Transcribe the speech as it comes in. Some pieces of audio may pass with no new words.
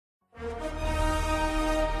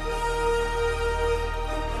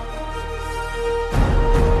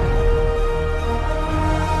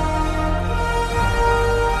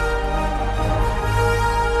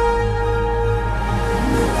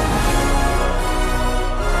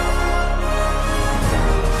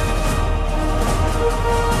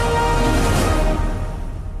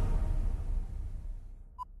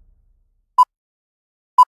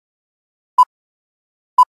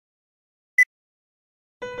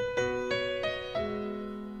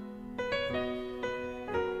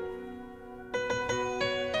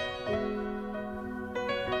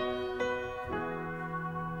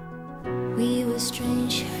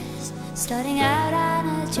starting out on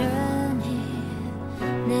a journey,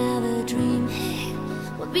 never dreaming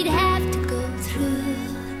what we'd have to go through.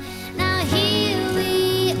 Now here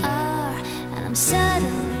we are, and I'm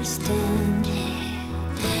suddenly standing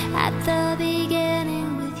at the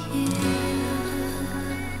beginning with you.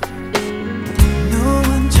 No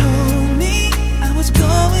one told me I was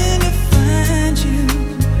going to find you.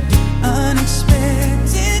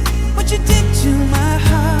 Unexpected, what you did to my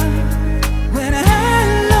heart. When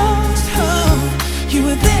I lost hope, you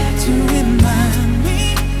were there to remind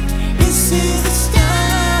me this is the start.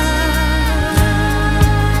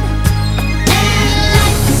 And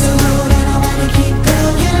life is a road and I wanna keep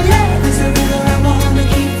going. Love is a river I wanna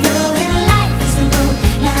keep flowing. Life is a road,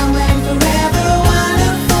 now and forever,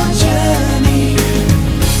 wonderful journey.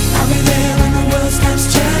 I'll be there when the world stops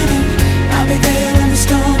turning. I'll be there when the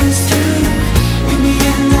storm is through. In the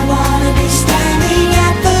end I wanna be standing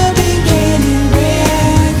at the beginning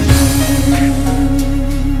with you.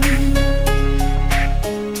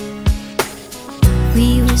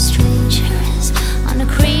 We were strangers on a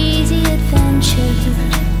crazy adventure,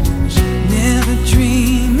 Never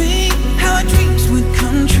dreaming how our dreams would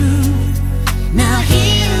come true. Now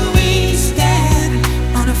here we stand,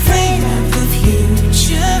 unafraid of the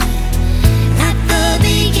future, at the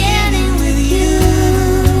beginning with you.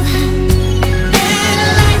 And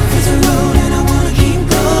life is a road and I wanna keep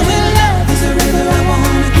going. Love is a river I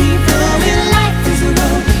wanna keep flowing. Life is a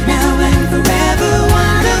road, now and forever,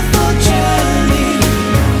 wonderful journey.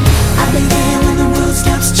 I'll be there when the world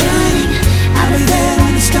stops turning. I'll be there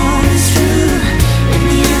when the storm is through. In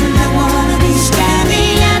the end I wanna be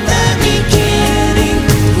standing at the beginning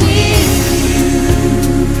with you.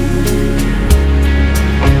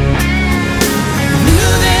 Knew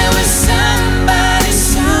there was somebody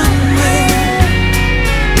somewhere.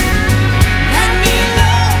 Let me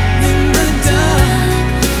know in the dark.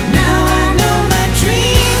 Now I know my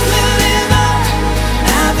dream will live on.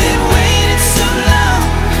 I've been waiting so long.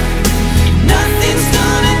 Nothing's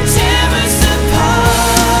gonna tear us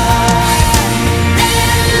apart.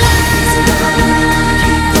 And life is a road and I wanna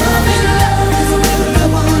keep going. Love is a river I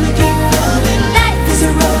wanna keep flowing. Life is a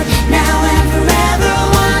road, now and forever,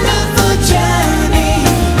 wonderful journey.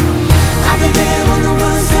 I'll be there when the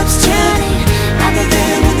world stops turning. I'll be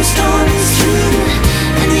there when the storm is through.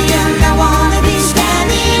 In the end I wanna be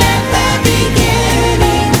standing at the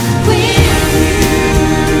beginning with you.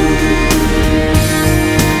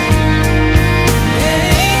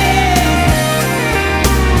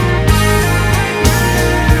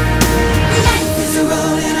 Life is a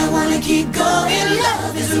road and I wanna keep going.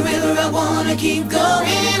 Love is a river I wanna keep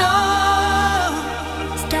going on.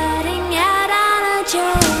 starting out on a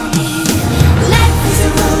journey. Life is a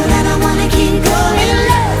road and I wanna keep going.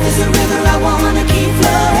 Love is a river I wanna keep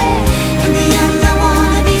flowing. In the end I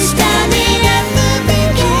wanna be standing at the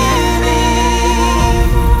beginning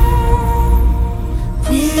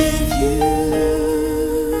with you.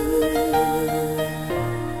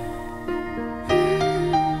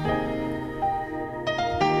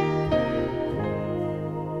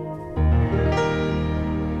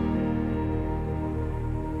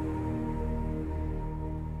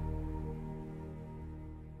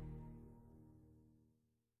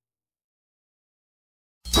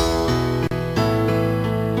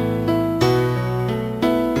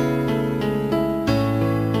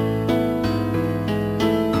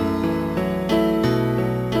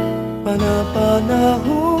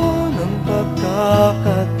 Panapanahon ng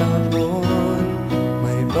pagkakataon,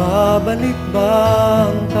 may babalik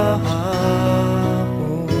bang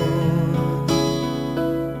kahapon?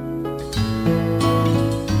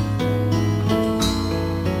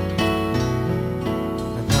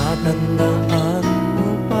 Natatandaan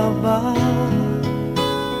mo pa ba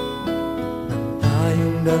nang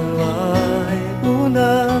tayong dalawa'y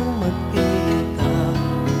unang magkita?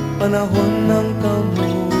 Panahon ng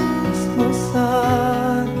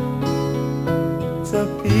kamusmusan, sa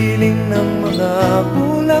piling ng mga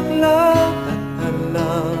bulaklak at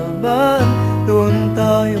halaman, doon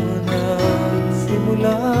tayo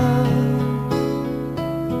nagsimula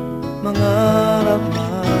mangarap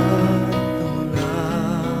at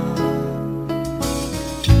tumulak.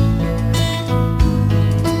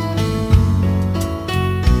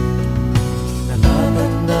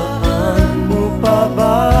 Natatandaan mo pa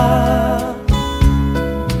ba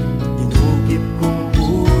inukit kong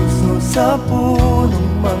puso sa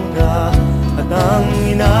punong mangga, at ang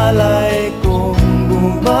inalay kong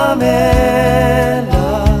bumamela,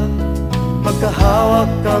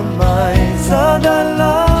 magkahawak kamay sa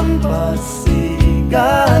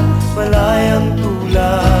dalampasigan.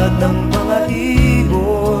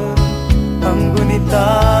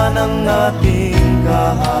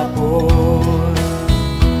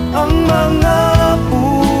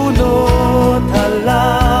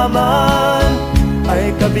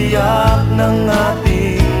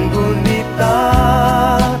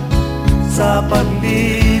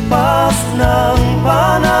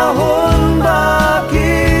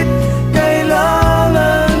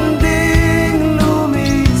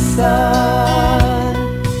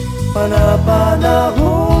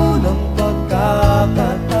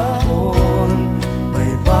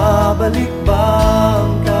 babalik ba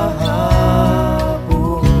ang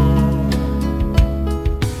kahapon?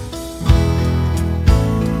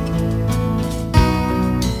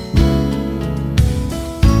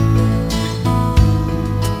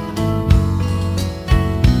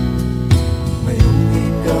 Ngayong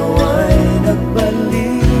ikaw ay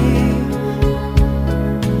nagbalik,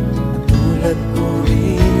 tulad ko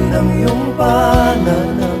rin ang iyong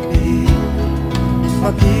pananabik,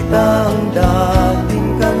 makita ang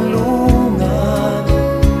dating kanlungan,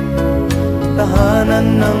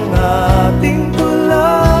 tahanan ng ating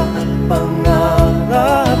tula at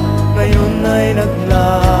pangarap, ngayon ay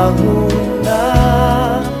naglaho na.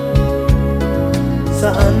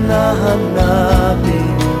 Saan nahanapin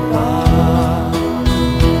pa?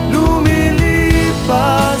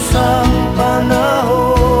 Lumilipas ang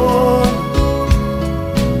panahon,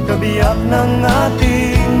 kabiyak ng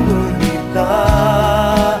ating gulita,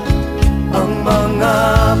 ang mga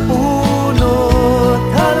puno't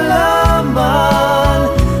halaman,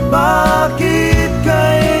 bakit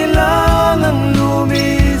kailangang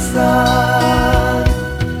lumisan?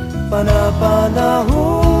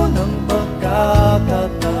 Panapanahon ng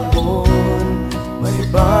pagkakataon, may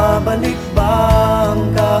babalik ba ang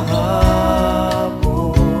kahapon?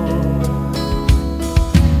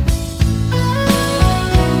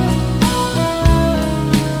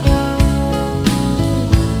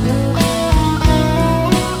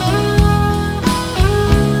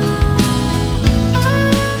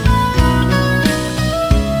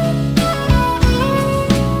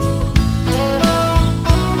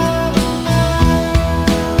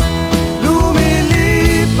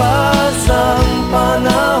 Lumilipas ang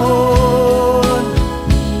panahon,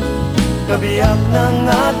 kabiyak ng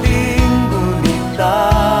ating gulita,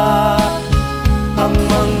 ang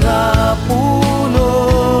mga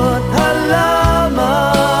puno't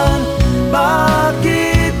halaman,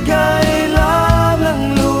 bakit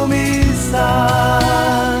kailangang lumisan?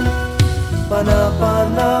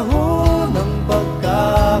 Panapanahon ng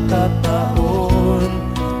pagkakataon,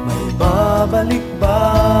 may babalik ba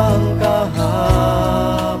ang kahapon?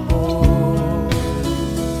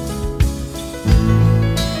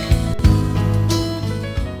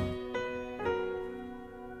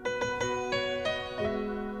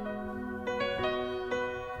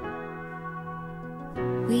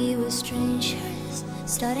 We were strangers,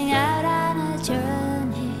 starting out on a journey.